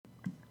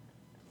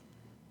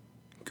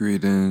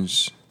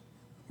Greetings,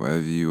 wherever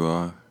you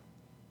are.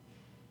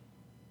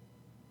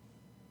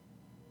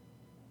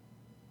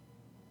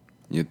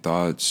 Your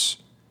thoughts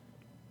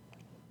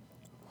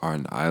are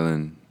an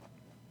island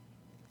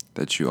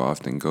that you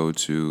often go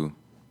to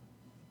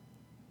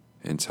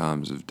in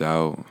times of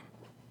doubt,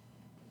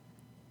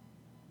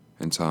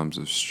 in times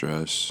of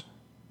stress,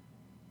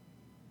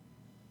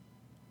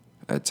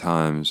 at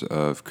times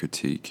of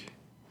critique.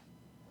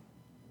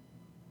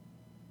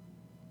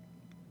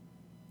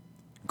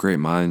 Great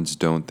minds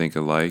don't think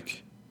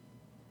alike,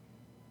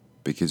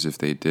 because if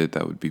they did,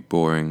 that would be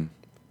boring.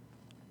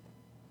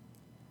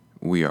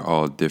 We are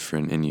all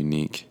different and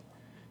unique,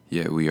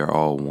 yet we are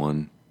all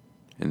one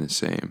and the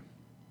same.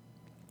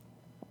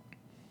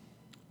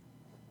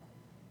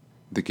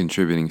 The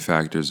contributing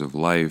factors of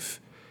life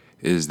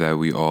is that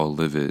we all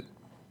live it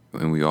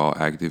and we all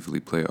actively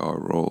play our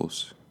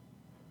roles.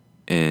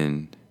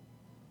 And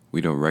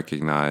we don't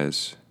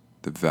recognize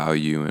the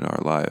value in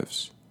our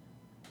lives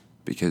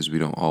because we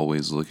don't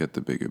always look at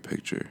the bigger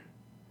picture.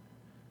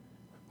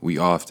 We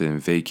often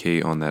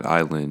vacate on that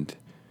island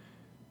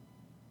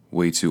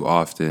way too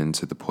often,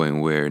 to the point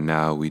where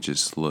now we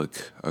just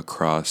look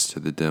across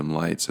to the dim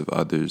lights of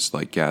others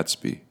like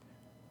Gatsby,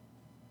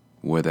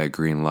 where that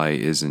green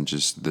light isn't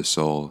just the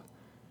soul.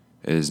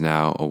 It is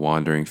now a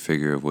wandering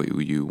figure of what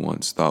you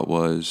once thought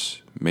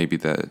was. Maybe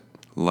that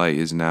light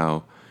is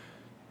now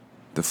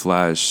the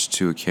flash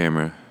to a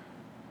camera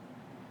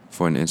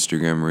for an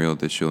Instagram reel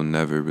that you'll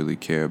never really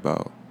care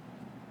about.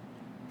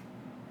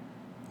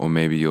 Or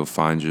maybe you'll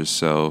find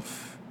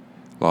yourself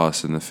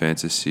lost in the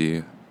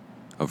fantasy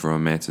of a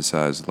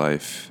romanticized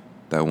life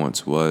that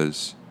once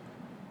was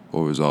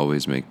or was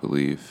always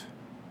make-believe.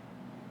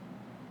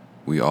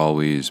 We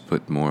always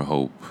put more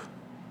hope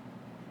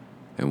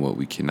in what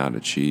we cannot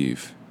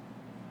achieve,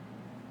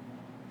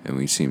 and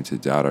we seem to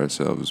doubt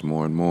ourselves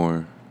more and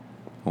more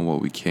on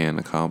what we can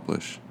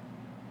accomplish.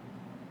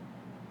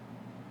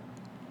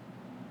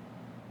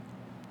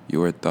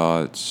 Your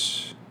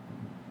thoughts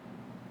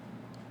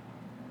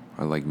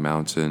are like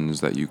mountains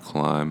that you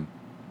climb.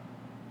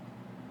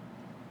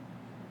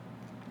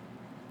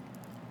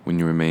 When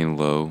you remain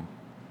low,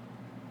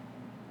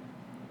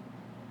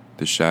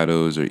 the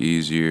shadows are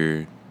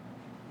easier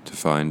to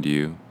find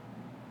you.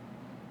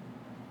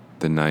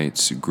 The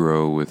nights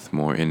grow with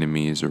more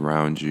enemies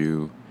around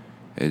you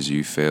as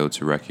you fail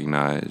to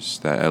recognize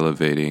that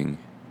elevating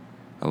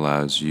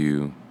allows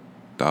you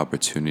the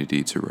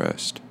opportunity to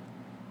rest.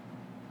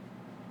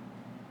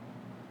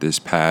 This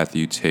path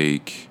you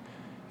take,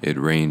 it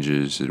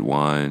ranges, it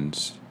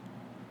winds,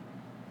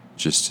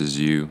 just as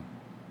you,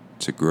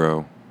 to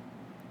grow.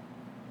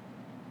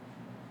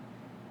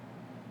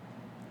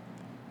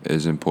 It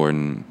is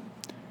important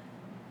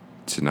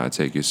to not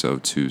take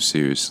yourself too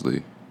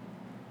seriously,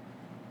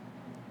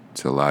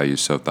 to allow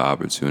yourself the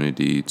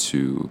opportunity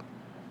to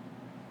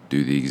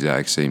do the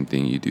exact same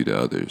thing you do to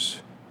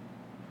others.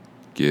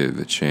 Give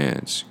a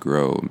chance,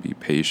 grow, and be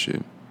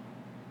patient.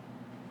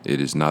 It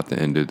is not the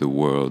end of the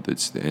world,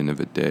 it's the end of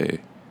a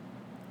day.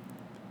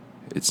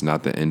 It's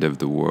not the end of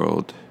the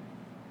world,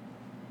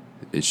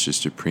 it's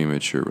just a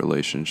premature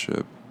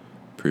relationship,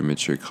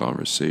 premature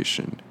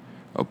conversation.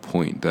 A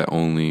point that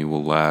only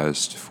will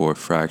last for a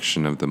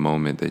fraction of the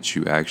moment that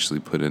you actually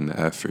put in the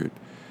effort.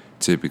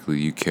 Typically,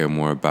 you care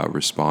more about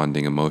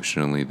responding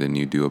emotionally than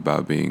you do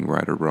about being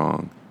right or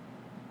wrong.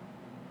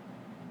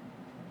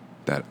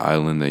 That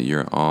island that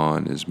you're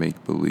on is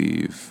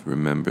make-believe.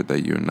 Remember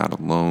that you're not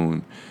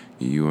alone.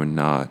 You are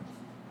not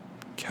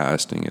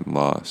casting it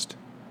lost.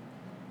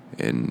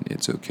 And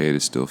it's okay to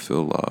still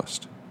feel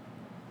lost.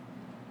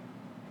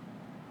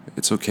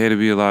 It's okay to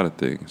be a lot of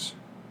things.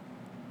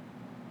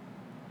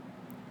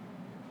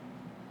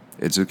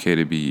 It's okay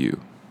to be you.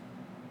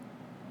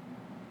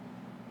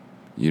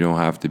 You don't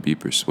have to be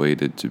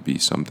persuaded to be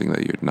something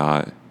that you're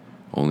not,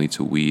 only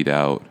to weed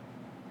out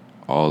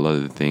all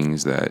other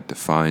things that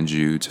defined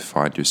you, to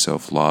find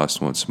yourself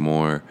lost once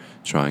more,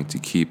 trying to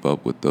keep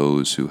up with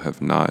those who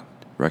have not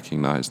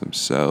recognized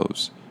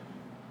themselves.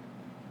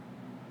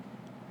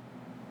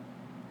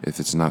 If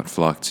it's not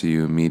flocked to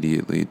you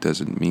immediately, it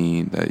doesn't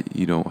mean that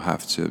you don't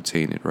have to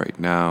obtain it right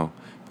now,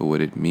 but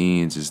what it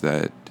means is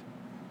that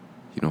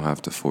you don't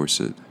have to force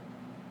it.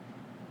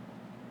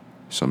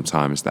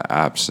 Sometimes the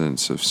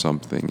absence of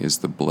something is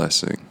the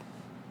blessing.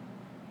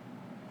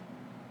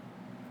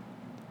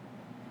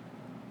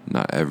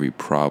 Not every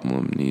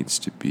problem needs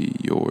to be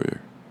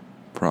your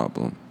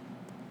problem.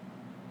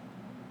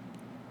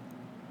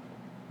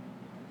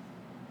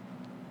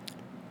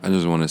 I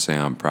just want to say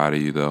I'm proud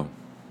of you, though.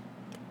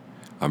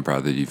 I'm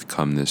proud that you've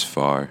come this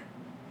far,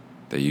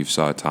 that you've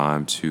sought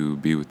time to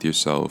be with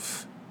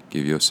yourself,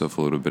 give yourself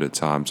a little bit of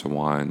time to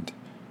wind,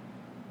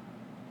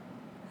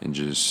 and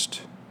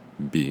just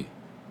be.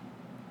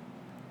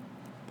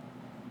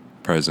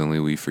 Presently,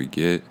 we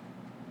forget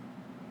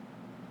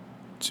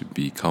to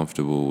be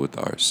comfortable with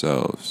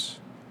ourselves.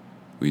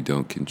 We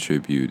don't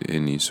contribute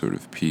any sort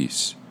of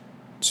peace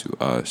to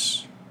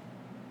us,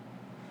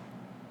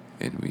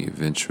 and we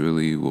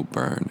eventually will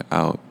burn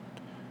out.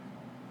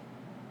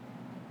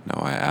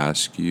 Now I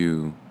ask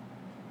you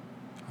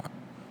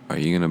Are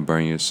you going to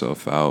burn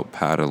yourself out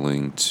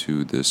paddling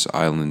to this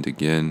island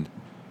again?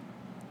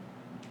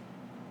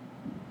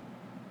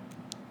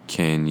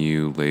 Can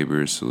you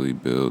laboriously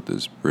build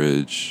this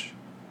bridge?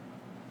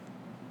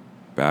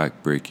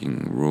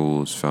 Backbreaking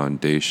rules,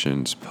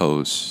 foundations,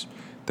 posts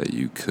that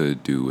you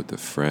could do with a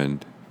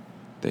friend,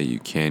 that you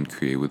can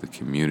create with a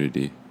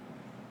community.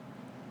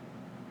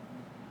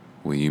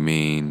 Will you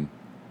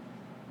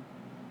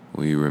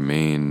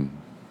remain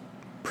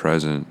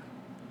present?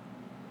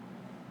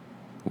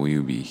 Will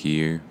you be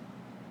here?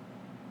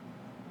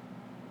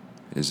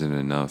 Is it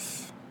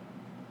enough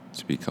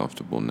to be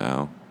comfortable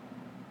now?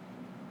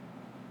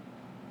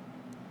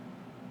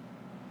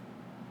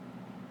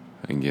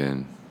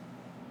 Again,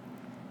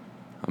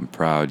 I'm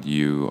proud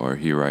you are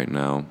here right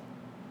now.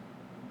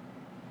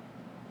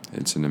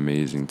 It's an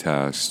amazing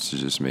task to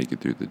just make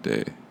it through the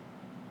day.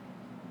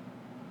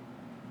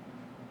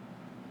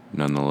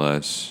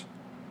 Nonetheless,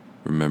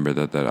 remember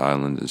that that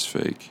island is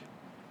fake,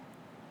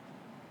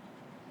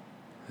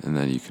 and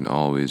that you can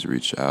always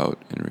reach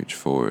out and reach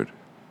forward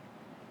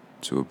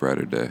to a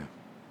brighter day.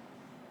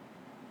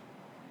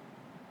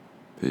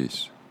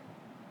 Peace.